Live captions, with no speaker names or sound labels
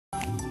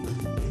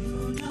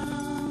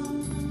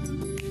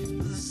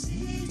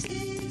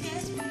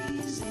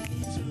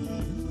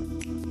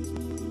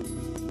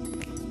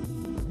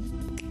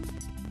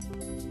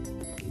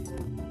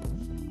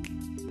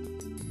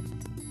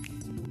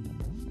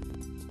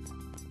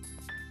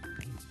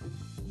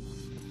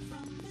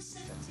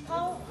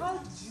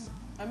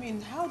I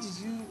mean, how did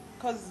you,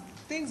 because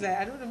things like,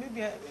 I don't know,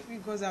 maybe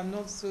because I'm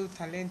not so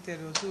talented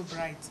or so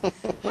bright,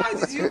 how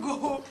did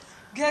you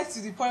get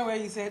to the point where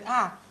you said,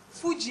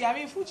 Fuji, I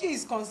mean, Fuji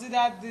is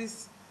considered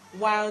this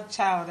wild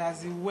child,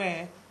 as it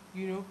were,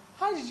 you know.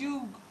 How did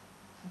you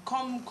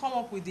come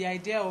up with the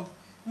idea of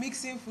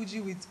mixing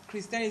Fuji with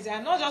Christianity,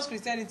 and not just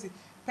Christianity,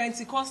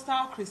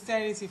 Pentecostal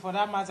Christianity for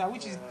that matter,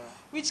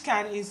 which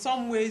can in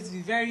some ways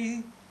be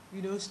very,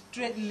 you know,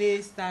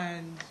 straight-laced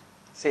and...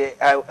 See,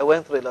 I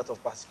went through a lot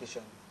of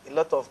persecution. A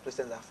lot of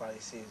Christians are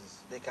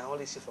Pharisees. They can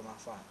only see from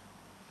afar.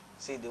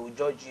 See, they will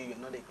judge you. You're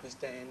not a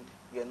Christian.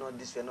 You're not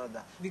this. You're not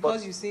that.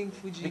 Because you sing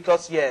Fuji.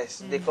 Because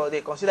yes, they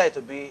consider it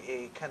to be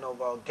a kind of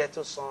a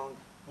ghetto song,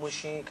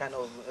 mushy kind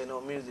of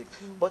music.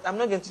 But I'm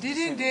not going to.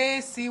 Didn't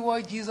they see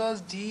what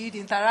Jesus did,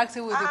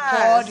 interacting with the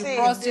poor, the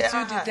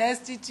prostitute, the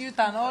destitute,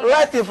 and all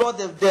right that? in front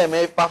of them?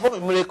 Perform a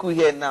miracle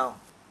here now.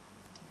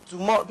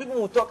 Tomorrow,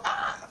 people will talk.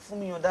 For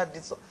me, that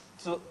did so.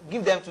 So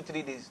give them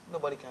 2-3 days.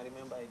 Nobody can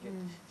remember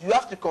again. You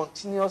have to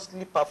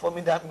continuously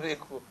performing that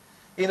miracle.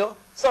 You know.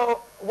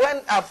 So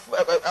when I've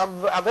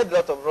heard a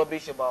lot of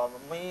rubbish about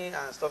me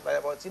and stuff like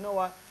that, but you know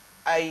what?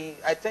 I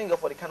thank God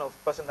for the kind of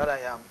person that I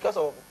am because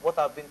of what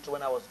I've been through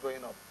when I was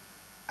growing up.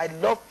 I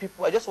love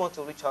people. I just want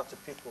to reach out to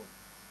people.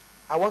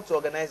 I want to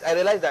organize. I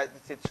realize that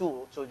it's a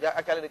tool to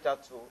actually reach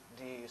out to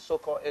the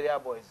so-called area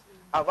boys.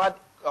 I've had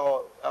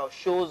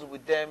shows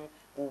with them.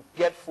 We'll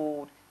get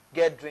food,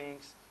 get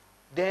drinks.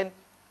 Then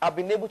I've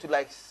been able to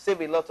like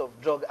save a lot of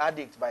drug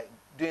addicts by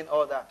doing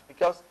all that.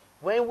 Because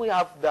when we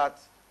have that,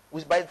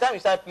 by the time you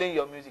start playing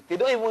your music, they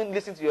don't even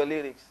listen to your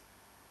lyrics.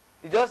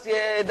 You just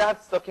hear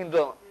that talking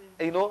drum,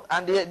 you know,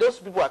 and those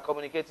people are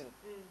communicating.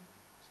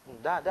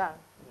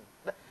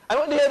 I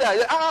want to hear that.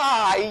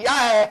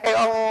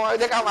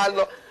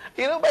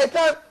 You know, by the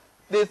time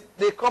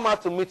they come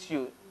out to meet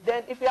you,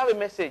 then if you have a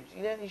message,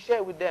 then you share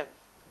it with them.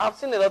 I've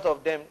seen a lot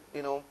of them,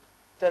 you know,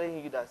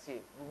 telling you that, see,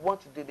 we want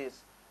to do this,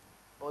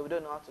 but we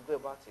don't know how to go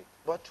about it.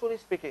 But truly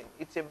speaking,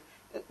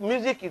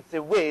 music is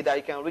a way that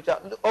you can reach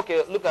out.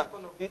 Okay, look at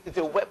it's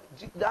a web.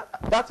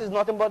 That is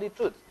nothing but the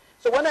truth.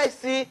 So when I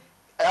see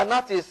an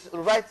artist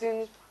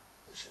writing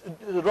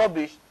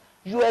rubbish,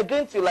 you are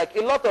going to, like,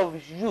 a lot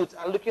of youth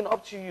are looking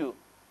up to you,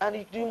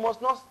 and you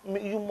must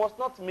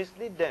not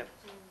mislead them.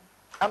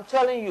 I'm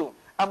telling you,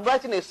 I'm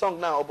writing a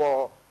song now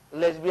about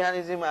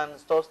lesbianism and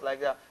stuff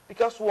like that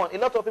because one, a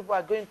lot of people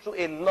are going through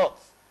a lot,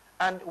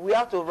 and we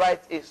have to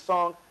write a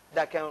song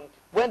that can,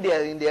 when they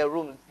are in their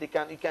rooms, you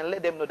can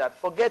let them know that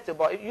forget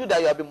about you,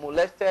 that you have been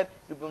molested,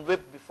 you've been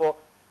raped before.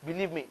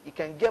 Believe me, you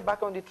can get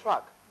back on the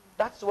track.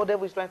 That's what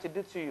devil is trying to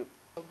do to you.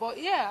 But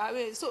yeah, I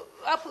mean,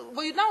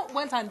 but you now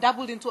went and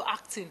dabbled into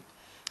acting.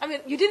 I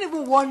mean, you didn't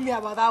even warn me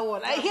about that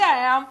one. Here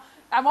I am.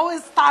 I'm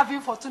always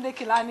starving for Tunde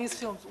Kelani's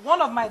films.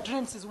 One of my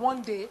dreams is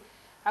one day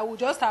I will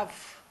just go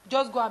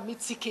and meet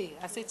TK.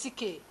 I say,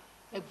 TK,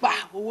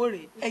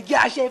 actually,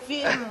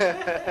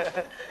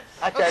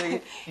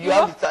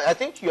 I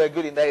think you are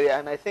good in that area,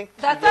 and I think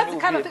that's the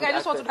kind of thing I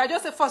just want to. I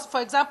just say first,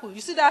 for example,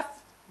 you see that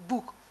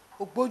book,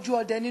 that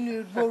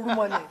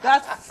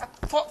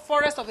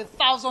Forest of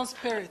 1,000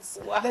 Spirits.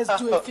 Wow. Let's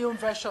do a film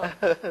version.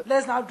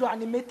 Let's now do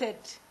animated.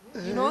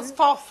 You know,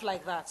 stuff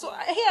like that. So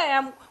here I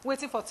am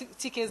waiting for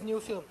TK's new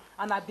film,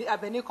 and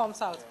Abeni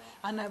comes out,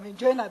 and I'm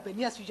enjoying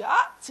Abeni as usual.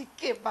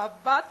 TK,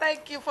 Baba,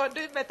 thank you for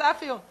doing better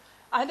film.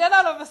 And then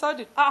all of a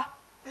sudden,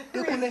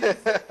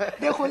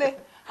 Dekunle,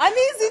 and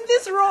he's in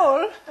this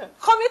role,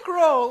 comic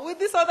role, with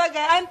this other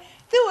guy, and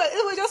they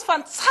were just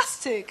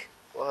fantastic.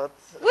 What?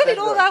 Where did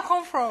all that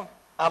come from?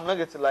 I'm not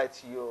going to lie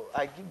to you.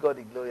 I give God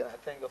the glory, and I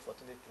thank God for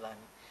Tunde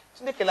Kelani.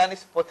 Tunde Kelani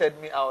spotted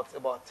me out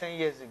about 10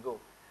 years ago.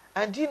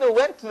 And do you know,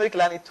 when Dekunle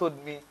Fuji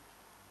told me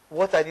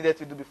what I needed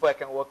to do before I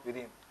can work with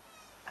him,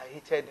 I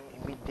hated him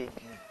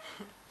immediately.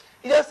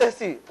 He just said,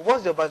 see,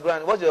 what's your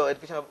background? What's your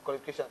educational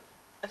qualification?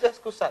 I said,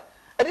 school start.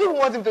 I didn't even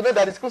want him to know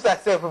that the school start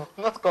itself was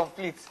not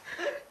complete.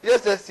 He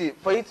just said, see,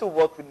 for you to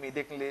work with me,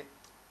 Dekunle,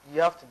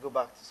 you have to go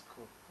back to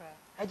school. Right.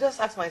 I just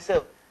asked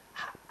myself,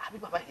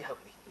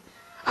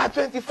 at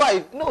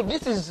 25, no,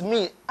 this is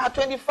me. At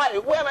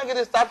 25, where am I going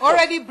to start from?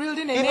 Already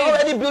building a name.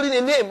 Already building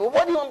a name.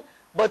 What do you want?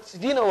 But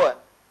do you know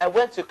what? I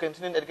went to a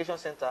continuing education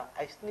center.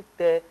 I sneaked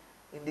there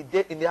in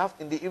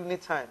the evening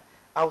time.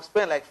 I would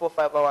spend like 4 or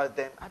 5 hours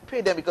then. I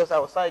paid them because I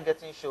was started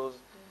getting shows.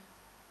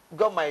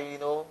 Got my,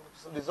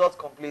 results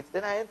complete.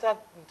 Then I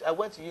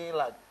went to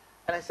Unilag,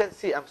 and I said,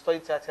 see, I'm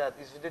studying theater.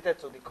 It's related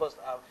to the course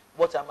of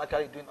what I'm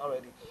actually doing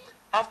already.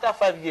 After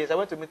 5 years, I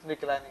went to meet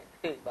Dekunle.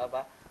 Hey,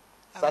 Baba,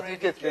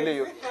 certificate relay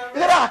you. He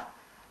said,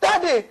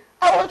 Daddy,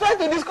 I was trying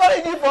to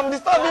discourage you from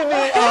disturbing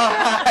me.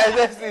 I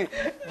said, see,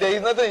 there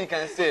is nothing you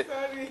can say.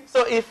 Sorry.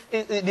 So if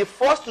the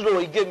first role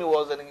he gave me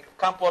was a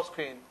campus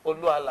screen,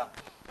 Oluala.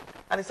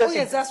 And he said,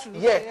 yes, that's true.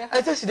 Yeah.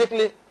 And he said,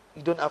 Dekunle,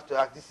 you don't have to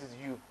act, this is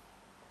you.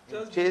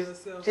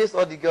 Chase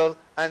all the girls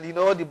and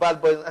all the bad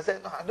boys. I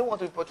said, no, I don't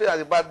want to be portrayed as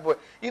a bad boy.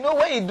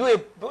 When you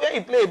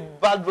play a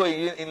bad boy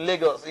in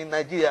Lagos, in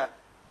Nigeria,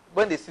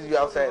 when they see you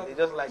outside, they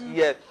just like,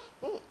 yeah,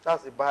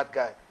 that's a bad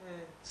guy.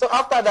 So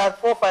after that,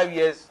 4 or 5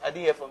 years, I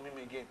didn't hear from him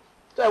again.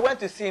 So I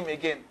went to see him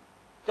again,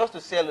 just to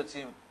say hello to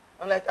him.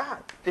 I'm like,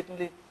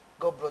 definitely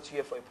God brought you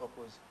here for a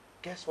purpose.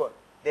 Guess what?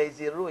 There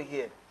is a role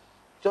here.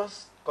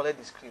 Just collect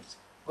the script.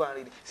 Go and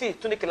read it. See,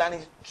 Tony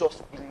Kelani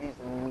just believes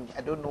in me.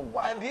 I don't know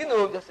why. And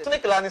Tony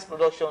Kelani's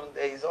production,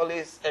 there is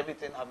always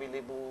everything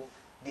available.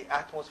 The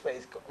atmosphere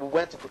is... We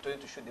went to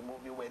Cotonou to shoot the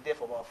movie. We were there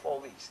for about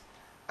 4 weeks.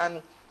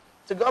 And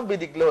to God be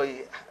the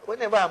glory.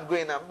 Whenever I'm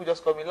going, people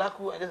just call me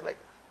Laku. And just like,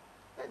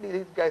 when did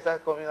these guys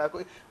start calling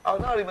Laku? I'll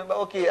now remember,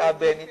 okay,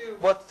 Abeni.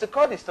 But to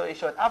cut the story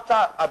short, after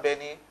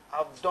Abeni,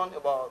 I've done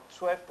about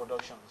 12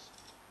 productions.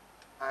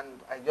 And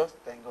I just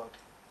thank God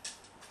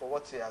for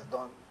what he has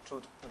done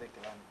through Tony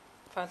Kelani.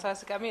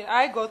 Fantastic. I mean,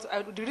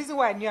 the reason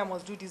why I knew I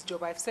must do this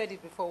job, I've said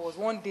it before, was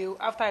one day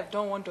after I've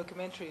done one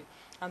documentary,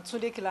 and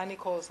Tunde Kelani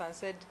calls and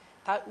said,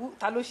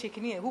 Talo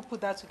Shekini, who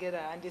put that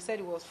together? And they said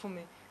it was Fume.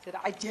 Said,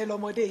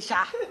 Ajelomode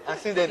Sha. I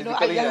see that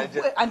calling you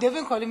Ajel. And they've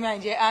been calling me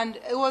Ajel. And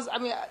it was, I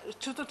mean,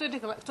 Tunde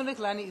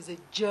Kelani is a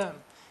germ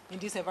in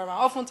this environment.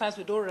 Oftentimes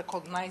we don't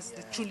recognize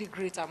the truly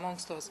great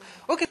amongst us.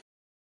 Okay.